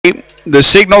the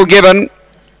signal given.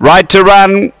 Right to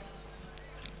run.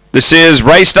 This is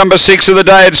race number 6 of the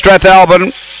day at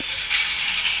Strathalbyn.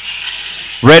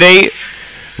 Ready.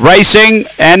 Racing,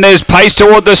 and there's pace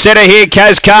toward the centre here.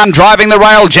 Kaz Khan driving the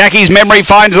rail. Jackie's Memory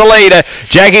finds the lead.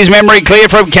 Jackie's Memory clear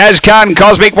from Kaz Khan.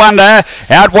 Cosmic Wonder.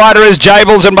 Out wider is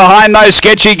Jables, and behind those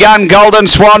Sketchy Gun, Golden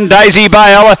Swan, Daisy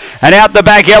Bale, and out the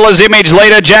back Ella's Image.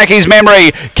 Leader Jackie's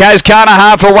Memory. Kaz Khan a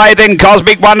half away, then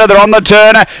Cosmic Wonder. They're on the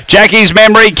turn. Jackie's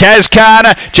Memory, Kaz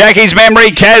Khan. Jackie's Memory,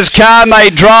 Kaz Khan.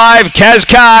 They drive. Kaz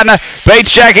Khan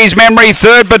beats Jackie's Memory.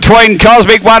 Third between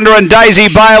Cosmic Wonder and Daisy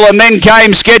Bale, and then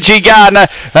came Sketchy Gun.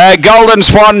 Golden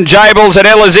Swan, Jables and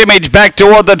Ella's Image back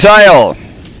toward the tail.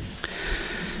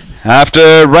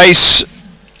 After race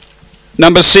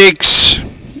number 6,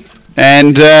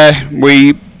 and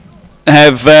we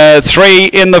have 3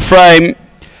 in the frame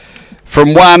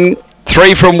from 1,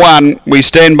 3 from 1. We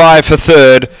stand by for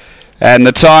third, and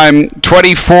the time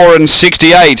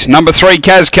 24:68. Number 3,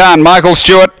 Kaz Khan, Michael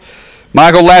Stewart,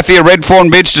 Michael Lafia, Red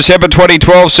Fawn Bitch, December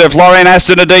 2012, Sir Florian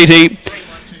Aston Aditi.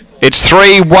 It's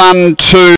 3-1-2.